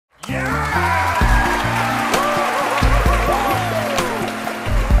Hello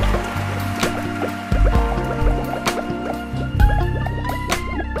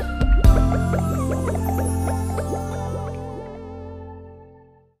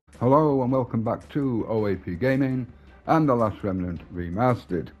and welcome back to OAP-Gaming and the last Remnant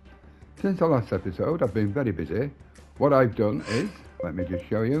Remastered. Since the last episode I've been very busy. What I've done is, let me just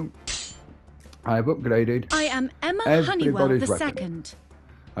show you, I've upgraded I am Emma Honeywell everybody's the weapon. second.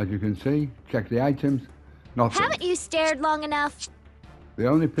 As you can see, check the items, nothing. Haven't you stared long enough? The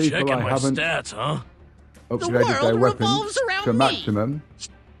only people Checking I my haven't stats, huh? upgraded their weapons to maximum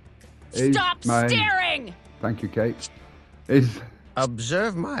is Stop my... staring! Thank you, Kate. Is...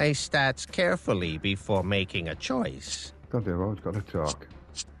 Observe my stats carefully before making a choice. God, they've always got to talk.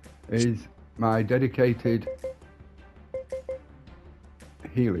 Is my dedicated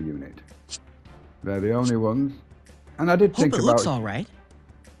healer unit. They're the only ones. And I did think about... looks all right.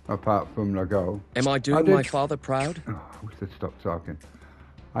 Apart from Nago. Am I doing my father proud? Oh, I wish they'd stop talking.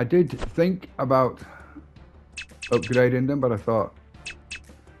 I did think about upgrading them, but I thought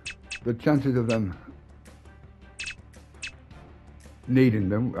the chances of them needing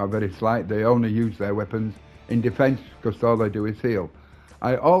them are very slight. They only use their weapons in defense because all they do is heal.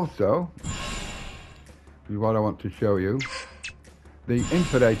 I also, is what I want to show you, the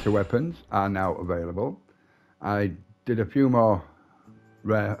Imperator weapons are now available. I did a few more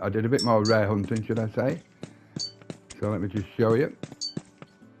rare, I did a bit more rare hunting, should I say. So let me just show you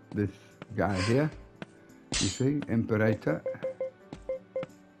this guy here. You see, Imperator.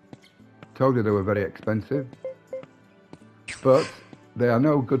 Told you they were very expensive, but they are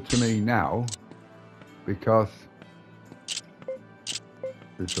no good to me now because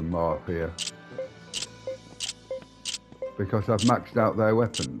there's some more here. Because I've maxed out their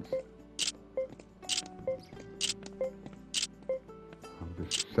weapons. I'll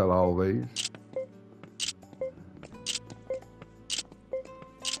just sell all these.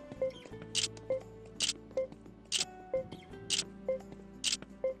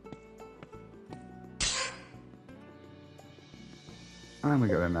 And we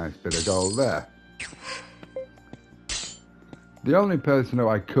got a nice bit of gold there. The only person who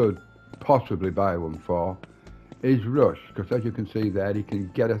I could possibly buy one for is Rush, because as you can see there, he can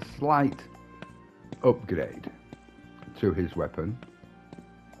get a slight upgrade to his weapon.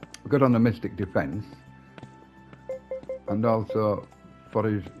 Good on the Mystic Defense, and also for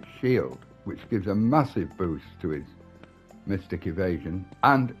his shield, which gives a massive boost to his Mystic Evasion,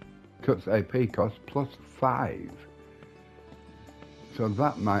 and cuts AP cost +5. So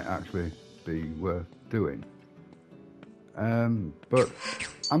that might actually be worth doing. But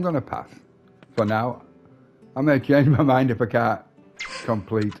I'm going to pass. For now, I may change my mind if I can't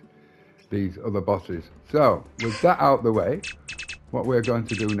complete these other bosses. So, with that out of the way, what we're going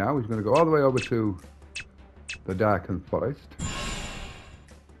to do now is going to go all the way over to the Darkened Forest.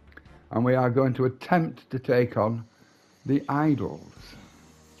 And we are going to attempt to take on the idols.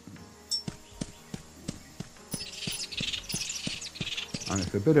 And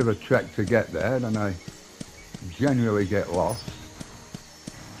it's a bit of a trek to get there, and I generally get lost.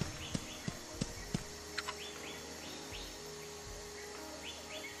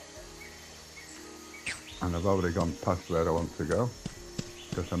 And I've already gone past where I want to go,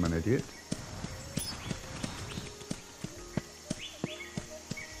 because I'm an idiot.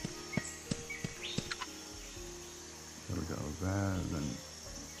 So we go there, then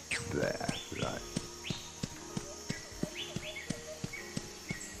there, right.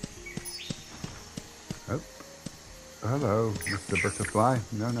 Oh, hello, Mr. Butterfly.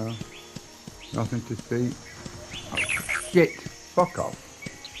 No, nothing to see. Oh, shit, fuck off.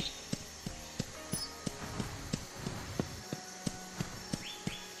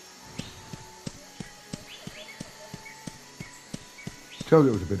 Told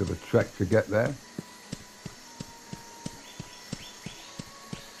you it was a bit of a trek to get there.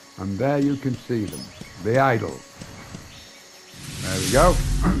 And there you can see them, the idols. There we go.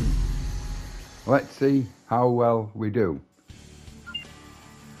 Let's see how well we do.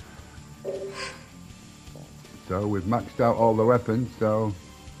 So we've maxed out all the weapons, so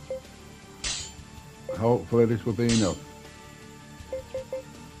hopefully this will be enough.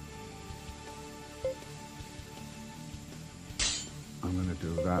 I'm going to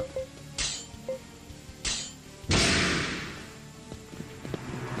do that.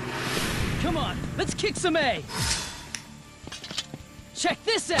 Come on, let's kick some A. Check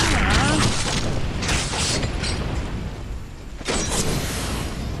this out.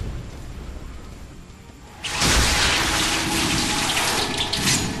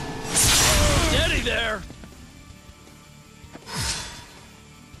 Steady there.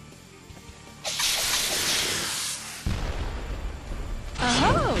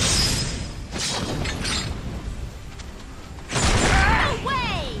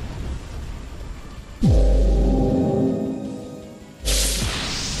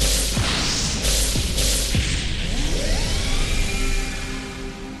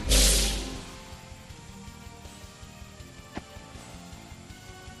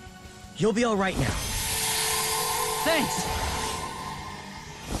 You'll be all right now. Thanks.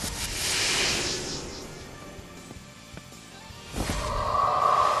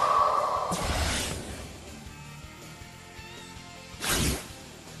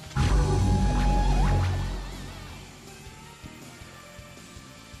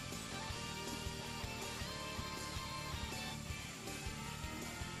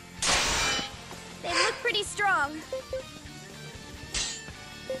 They look pretty strong.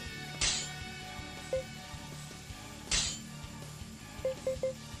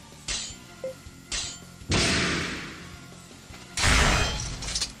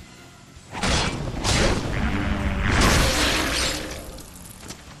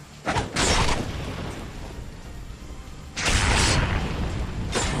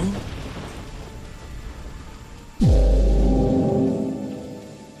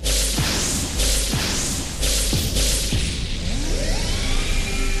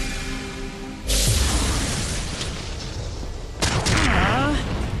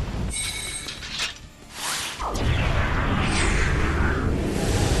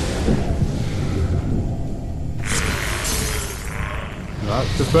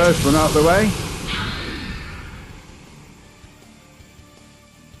 That's the first one out of the way.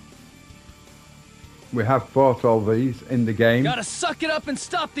 We have fought all these in the game. Gotta suck it up and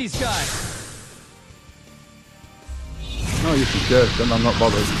stop these guys. Oh, you can curse them, I'm not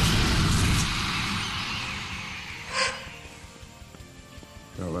bothered.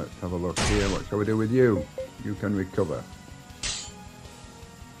 So let's have a look here. What shall we do with you? You can recover.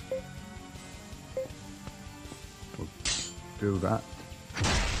 We'll do that.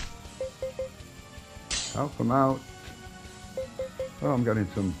 Help them out. Oh, I'm getting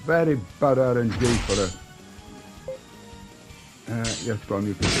some very bad RNG for a... yes, go on,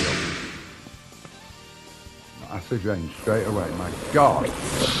 you can do it. Acid rain straight away, my God.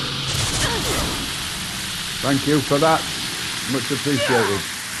 Thank you for that. Much appreciated.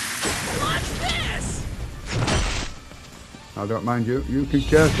 Watch this! I don't mind you. You can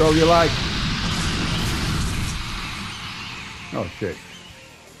curse all you like. Oh, shit.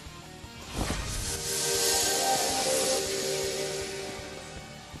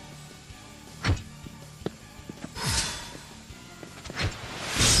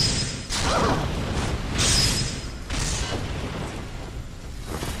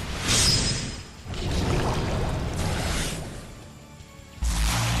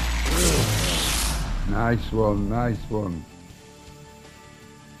 Nice one, nice one.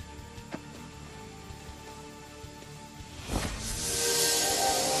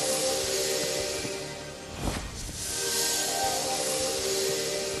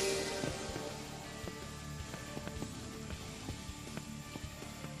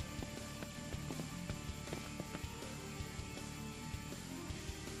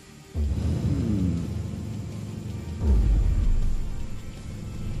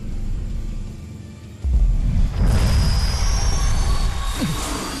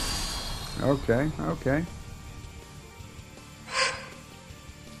 Okay, okay.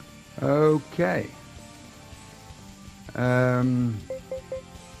 Okay.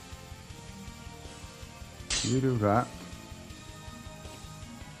 You do that.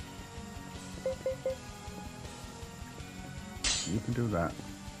 You can do that.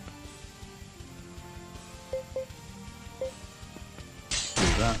 Do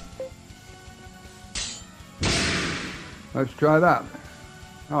that. Let's try that.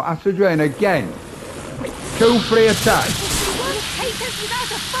 Oh, acid rain again. 2 free attacks. They won't take us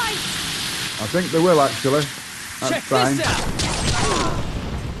without a fight. I think they will actually. That's Check fine. this out!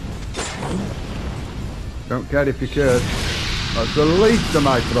 Don't care if you curse. That's the least of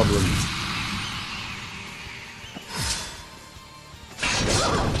my problems.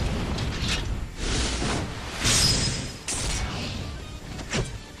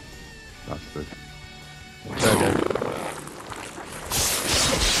 Bastard. There it is.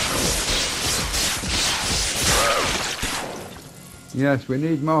 Yes, we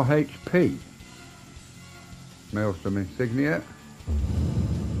need more HP. Maelstrom insignia.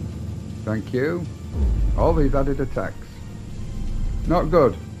 Thank you. All these added attacks. Not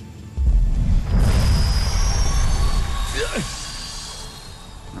good.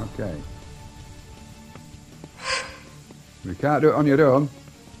 Okay. You can't do it on your own.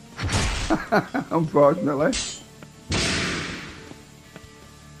 Unfortunately.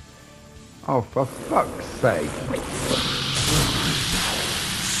 Oh, for fuck's sake.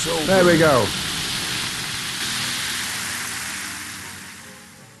 There we go.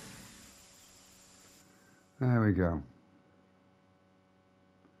 There we go.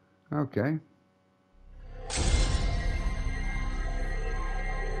 Okay.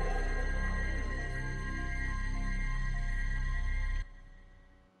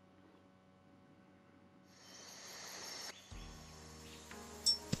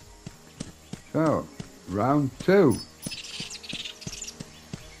 So, round 2.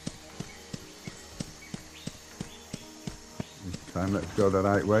 This time let's go the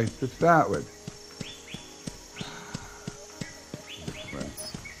right way to start with. This way.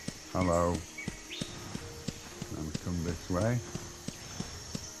 Hello. And come this way.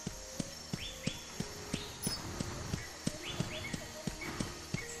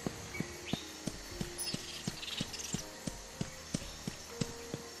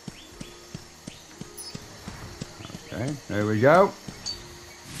 Okay, there we go.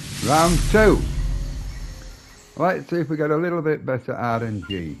 Round 2. Let's see if we get a little bit better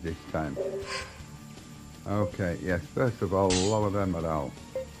RNG this time. Okay, yes, first of all, lower them at all.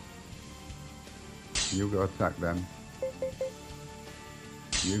 You go attack them.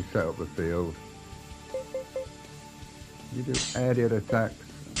 You set up the field. You do area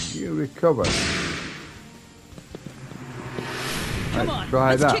attacks. You recover. Come on,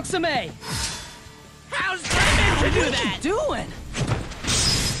 try let's that. kick some A. How's that to do What are that? you doing?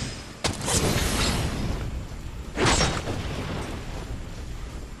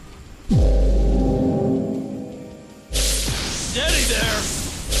 Steady there.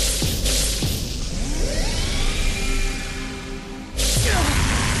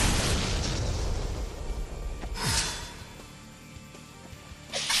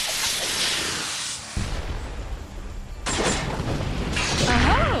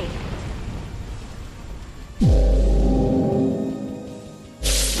 Oh!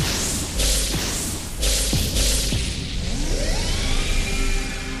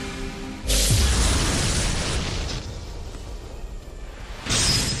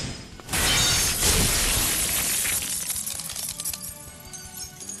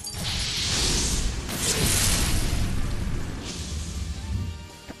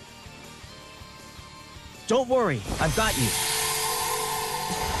 Don't worry, I've got you.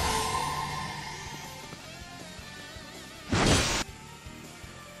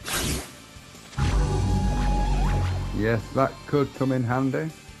 Yes, that could come in handy.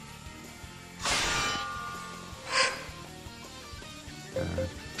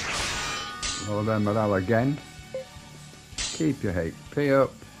 Lower them morale again. Keep your HP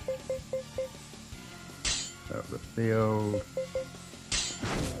up. Set up the field.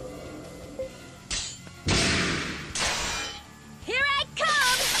 Here I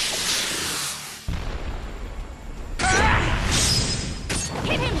come!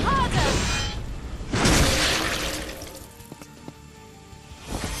 Hit him harder!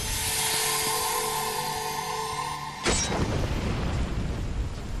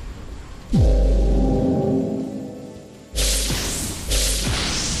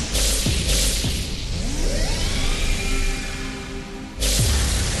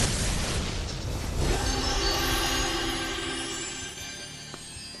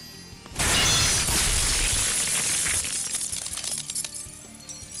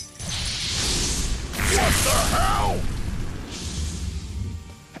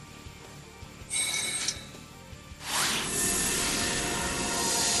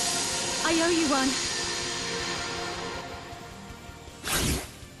 I owe you one.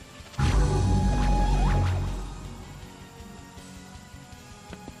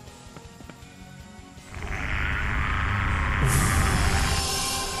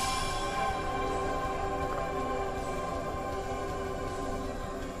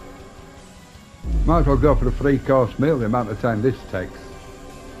 Might as well go for a 3-course meal the amount of time this takes.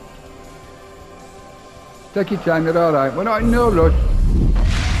 Take your time, you're alright. We're not in no rush.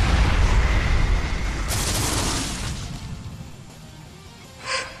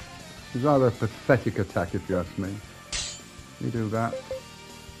 It's rather a pathetic attack if you ask me. You do that.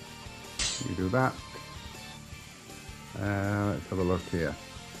 You do that. Let's have a look here.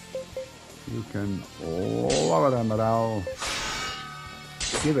 You can lower the morale.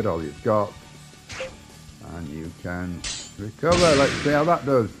 Give it all you've got. And you can recover. Let's see how that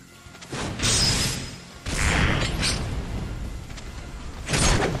does.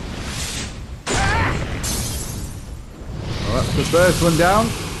 Well, that's the first one down.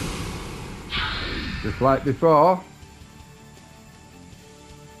 Just like before.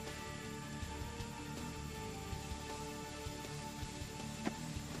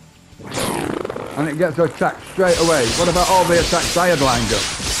 And it gets attacked straight away. What about all the attacks I had lined up?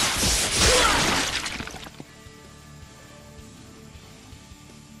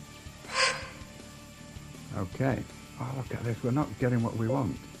 Okay. Oh, look at this. We're not getting what we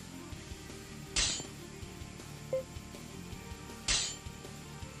want.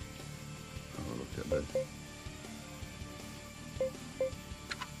 Oh, look at this.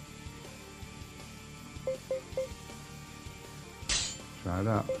 Try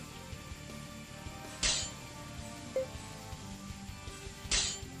that.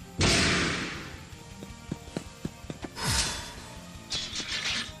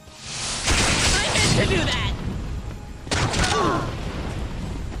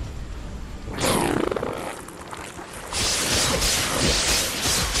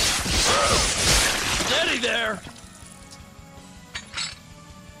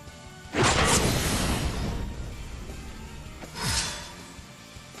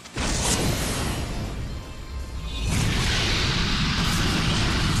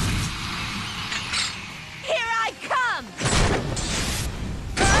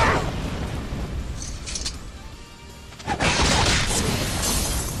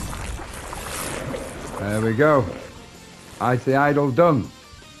 There we go. Icy idol done.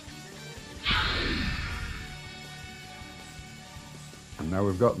 And now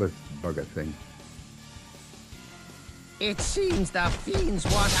we've got this bugger thing. It seems the fiends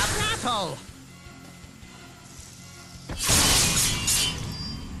want a battle.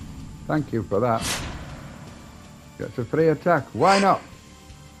 Thank you for that. Gets a free attack. Why not?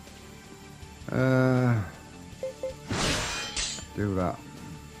 Do that.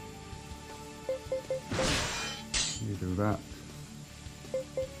 You do that.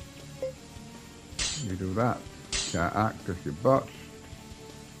 You do that. Can't act because you're botched.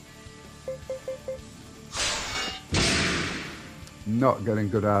 Not getting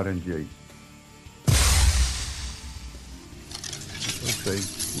good RNG. We'll see.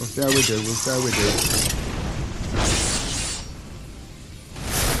 We'll see how we do. We'll see how we do.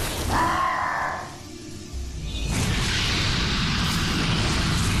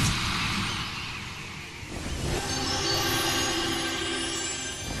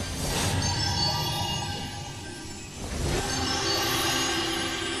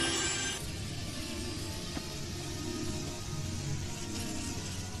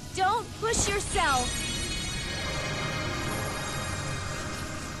 Don't push yourself.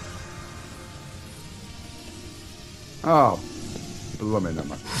 Oh, blooming them.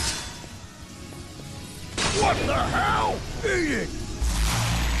 What the hell? Eat it!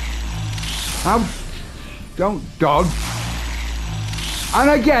 How? Don't dodge. And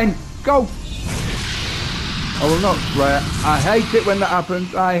again, go. I will not swear. I hate it when that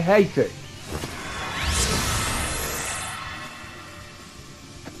happens. I hate it.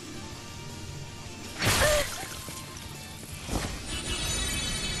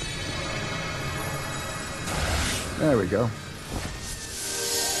 There we go.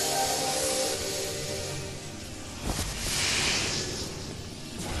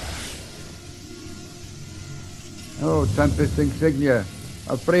 Oh, Tempest Insignia.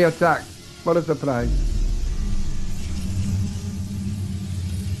 A free attack. What a surprise.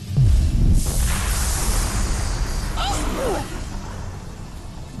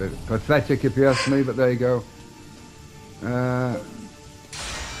 Bit pathetic if you ask me, but there you go.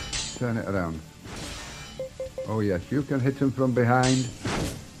 Turn it around. Oh yes, you can hit him from behind.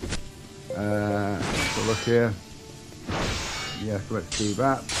 So look here. Yes, let's do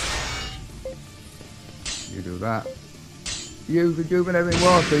that. You do that. Use rejuvenating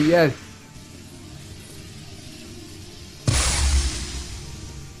water, yes.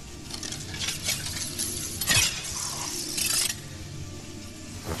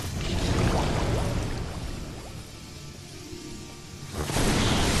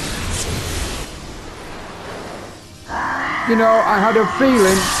 You know, I had a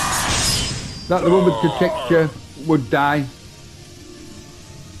feeling that the one with Katikcha would die.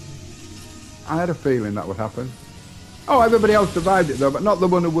 I had a feeling that would happen. Oh, everybody else survived it though, but not the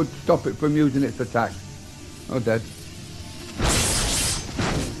one who would stop it from using its attack. Oh, dead.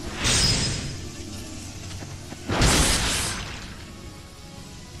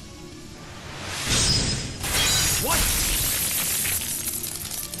 What?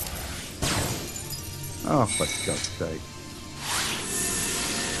 Oh, for God's sake.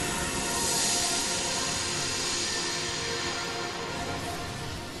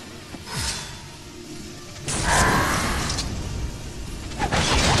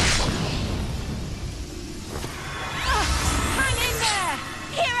 Hang in there!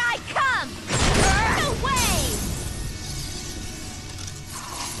 Here I come! Burn away!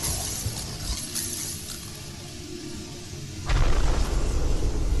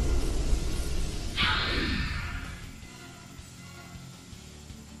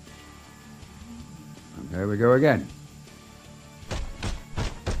 And there we go again.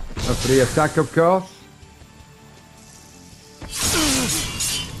 A free attack, of course.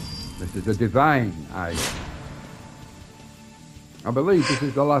 This is a divine idol. I believe this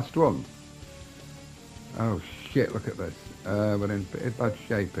is the last one. Oh shit, look at this. We're in pretty bad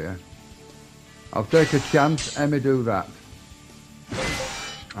shape here. I'll take a chance. Emmy, do that.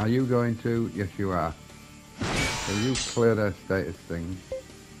 Are you going to? Yes, you are. So you clear their status thing.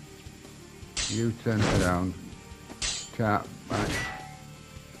 You turn it around. Tap back.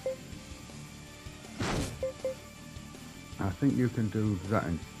 I think you can do that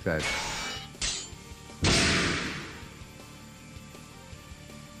instead.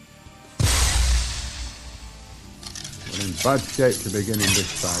 We're in bad shape to begin in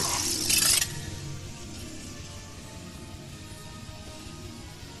this fight.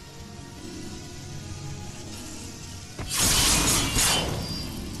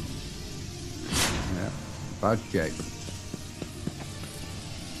 Yeah, bad shape.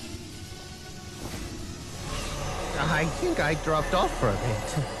 I think I dropped off for a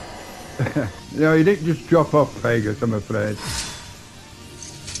bit. No, you didn't just drop off, Vegas, I'm afraid.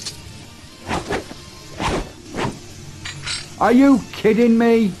 Are you kidding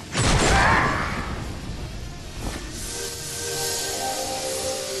me?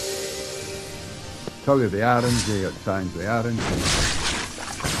 Tell you the RNG at times, the RNG.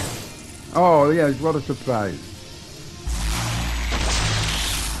 Oh yes, what a surprise.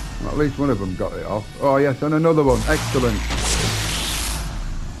 Well, at least one of them got it off. Oh yes, and another one, excellent.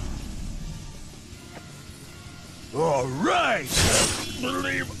 All right. I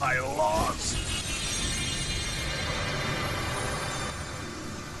believe I lost.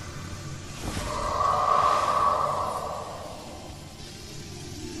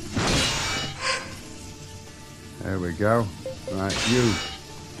 There we go. Right, you.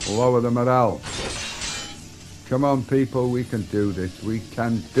 Lower the morale. Come on, people, we can do this. We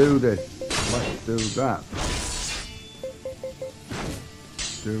can do this. Let's do that.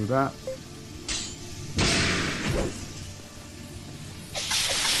 Do that.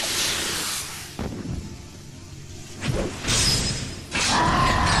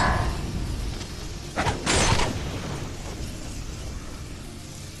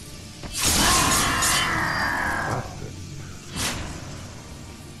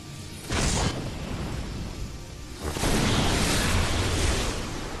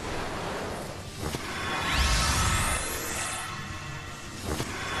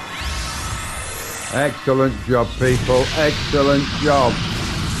 Excellent job, people. Excellent job.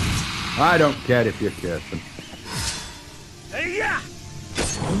 I don't care if you curse them. Hey, yeah.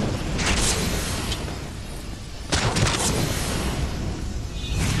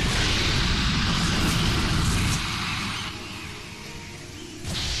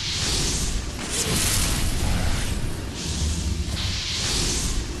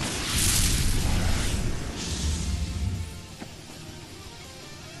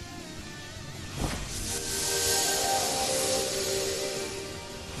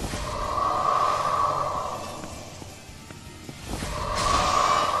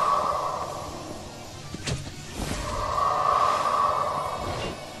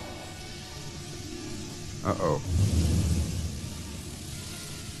 Uh-oh.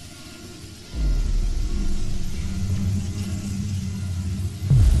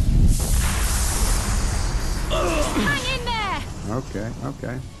 Hang in there! Okay,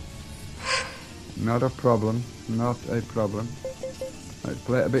 okay. Not a problem. Not a problem. Let's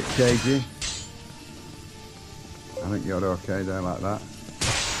play it a bit cagey. I think you're okay there like that.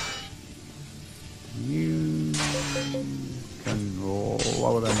 You can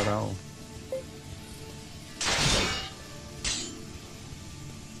lower them at all.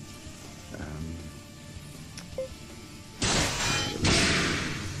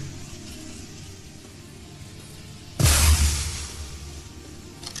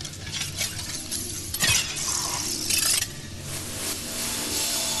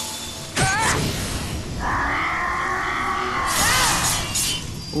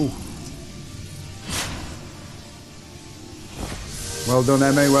 Ooh. Well done,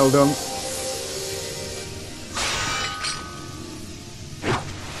 Emmy, well done.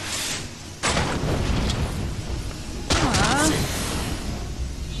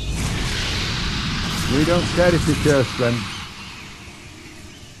 We don't care if you curse them.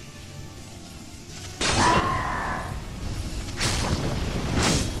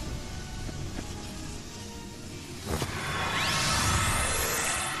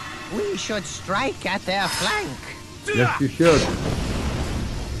 We should strike at their flank. Yes, you should.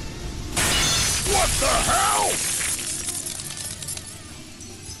 What the hell?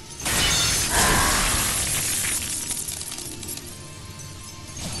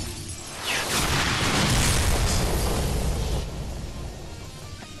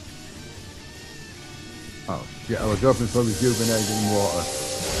 Oh shit, I was hoping for rejuvenating water.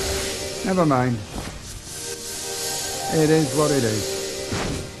 Never mind. It is what it is.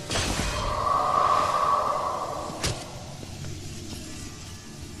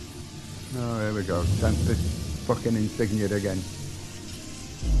 Oh, here we go. Tempest fucking insignia again.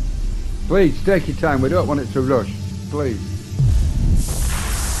 Please, take your time. We don't want it to rush. Please.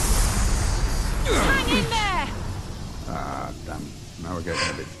 Hang in there! Ah, damn. Now we're getting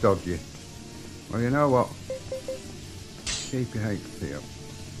a bit dodgy. Well, you know what? Keep your HP up.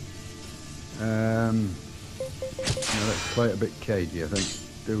 Now let's play it a bit cagey, I think.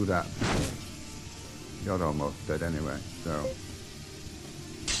 Do that. You're almost dead anyway, so...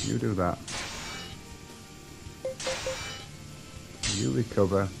 You do that. You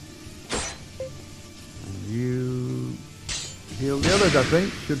recover. And you heal the others, I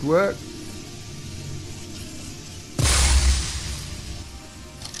think. Should work.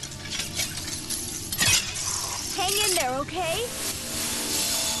 okay?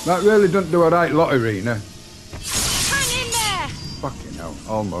 That really doesn't do a right lot, Irina. Hang in there! Fucking hell,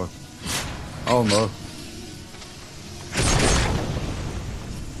 almost. Almost.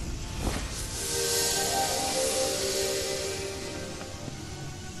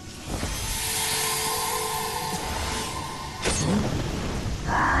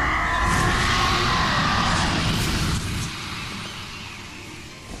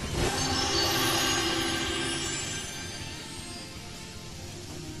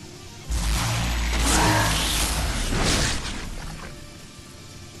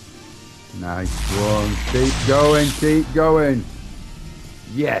 Nice one. Keep going, keep going.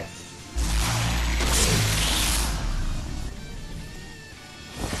 Yes.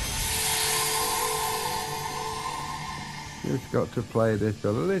 Just got to play this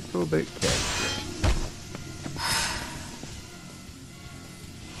a little bit carefully.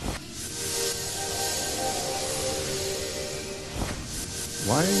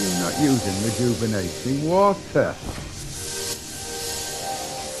 Why are you not using rejuvenating water?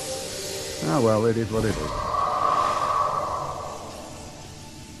 Ah well, it is what it is.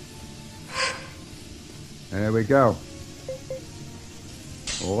 There we go.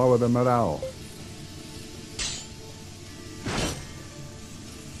 Lower the morale.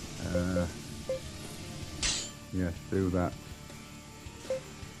 Yes, do that.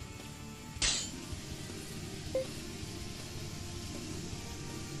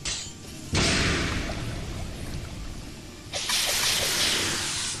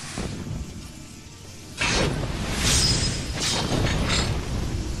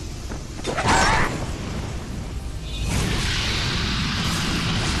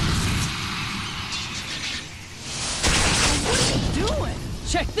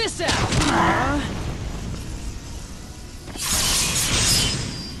 Check this out!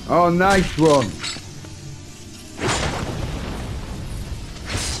 Oh, nice one.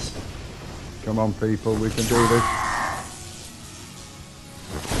 Come on, people, we can do this.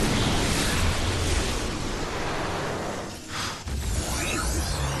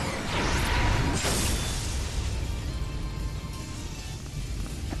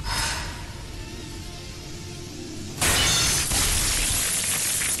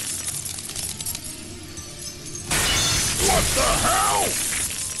 What the hell?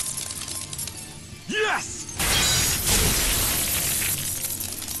 Yes!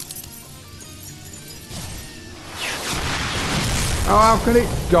 Oh, how can it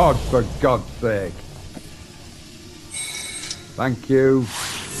dodge, for God's sake? Thank you.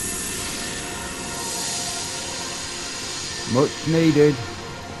 Much needed.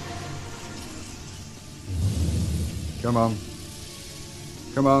 Come on.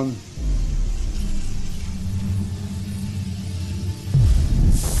 Come on.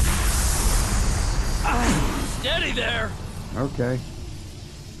 Steady there! Okay.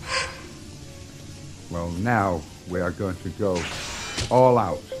 Well, now we are going to go all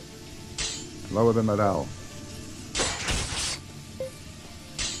out. Lower the morale.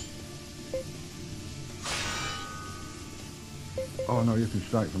 Oh no, you can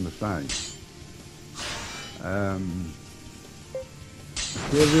strike from the side.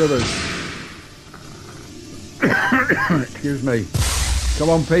 Here are the others. Excuse me. Come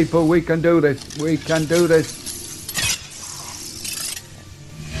on, people, we can do this. We can do this.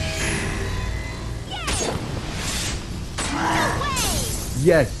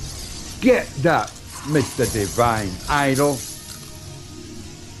 Yes, get that, Mr. Divine Idol.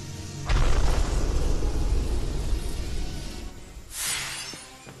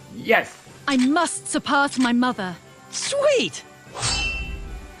 Yes! I must surpass my mother. Sweet!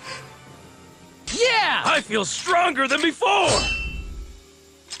 Yeah! I feel stronger than before!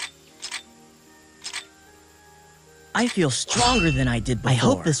 I feel stronger than I did before. I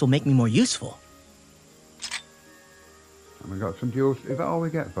hope this will make me more useful. And we got some dual. Is that all we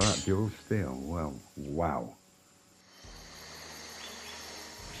get for that dual steel? Well, wow.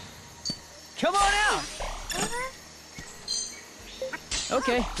 Come on out!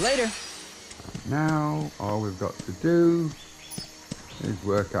 Okay, later. Now, all we've got to do is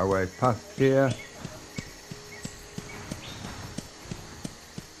work our way past here.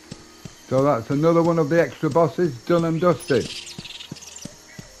 So that's another one of the extra bosses done and dusted.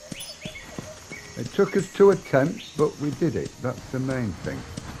 It took us 2 attempts, but we did it. That's the main thing.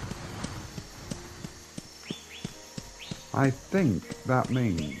 I think that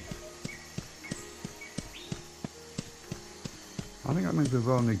means... we've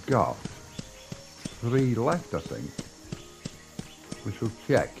only got 3 left, I think. We shall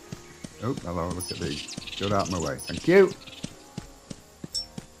check. Oh, hello, look at these. Get out of my way. Thank you.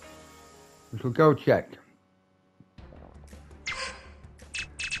 We shall go check.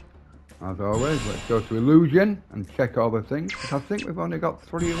 As always, let's go to Illusion and check all the things. I think we've only got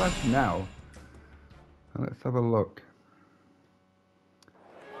 3 left now. So let's have a look.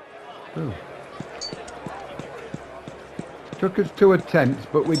 Ooh. Took us 2 attempts,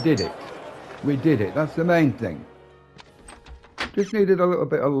 but we did it. We did it. That's the main thing. Just needed a little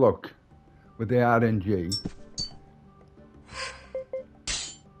bit of luck with the RNG.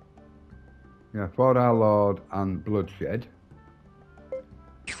 Yeah, For Our Lord and Bloodshed.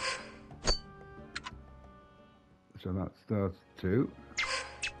 So that's those 2.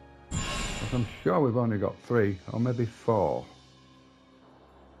 But I'm sure we've only got 3, or maybe 4.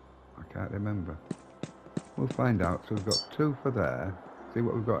 I can't remember. We'll find out. So we've got 2 for there. See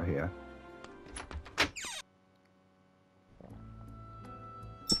what we've got here.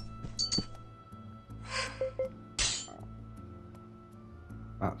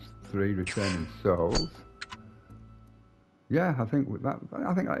 That's 3 returning souls. Yeah, I think that's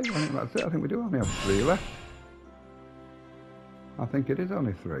it. I think we do only have 3 left. I think it is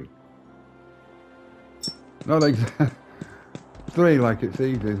only 3. Not exactly 3 like it's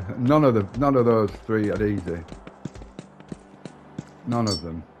easy. None of those 3 are easy. None of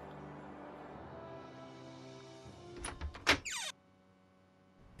them.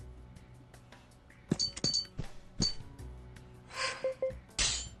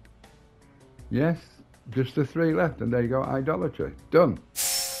 Yes, just the 3 left, and there you go, idolatry. Done.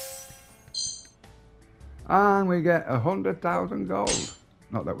 And we get 100,000 gold.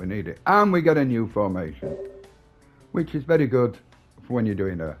 Not that we need it. And we get a new formation, which is very good for when you're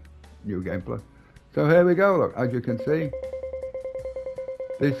doing a new gameplay. So here we go, look, as you can see,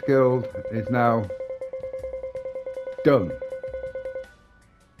 this guild is now done.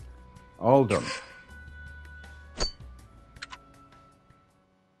 All done.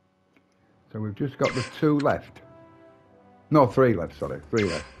 So we've just got the 2 left. No, 3 left, sorry, 3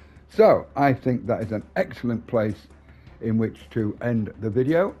 left. So I think that is an excellent place in which to end the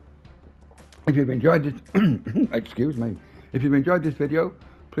video. If you've enjoyed this, excuse me, if you've enjoyed this video,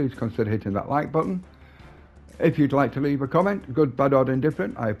 please consider hitting that like button. If you'd like to leave a comment, good, bad or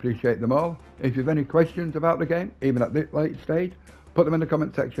indifferent, I appreciate them all. If you've any questions about the game, even at this late stage, put them in the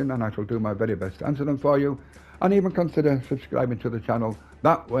comment section and I shall do my very best to answer them for you. And even consider subscribing to the channel.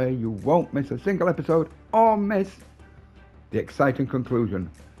 That way you won't miss a single episode or miss the exciting conclusion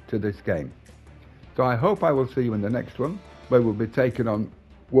to this game. So I hope I will see you in the next one, where we'll be taking on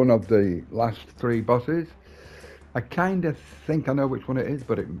one of the last 3 bosses. I kind of think I know which one it is,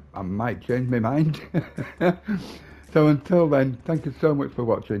 but I might change my mind. So until then, thank you so much for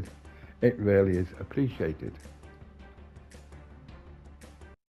watching. It really is appreciated.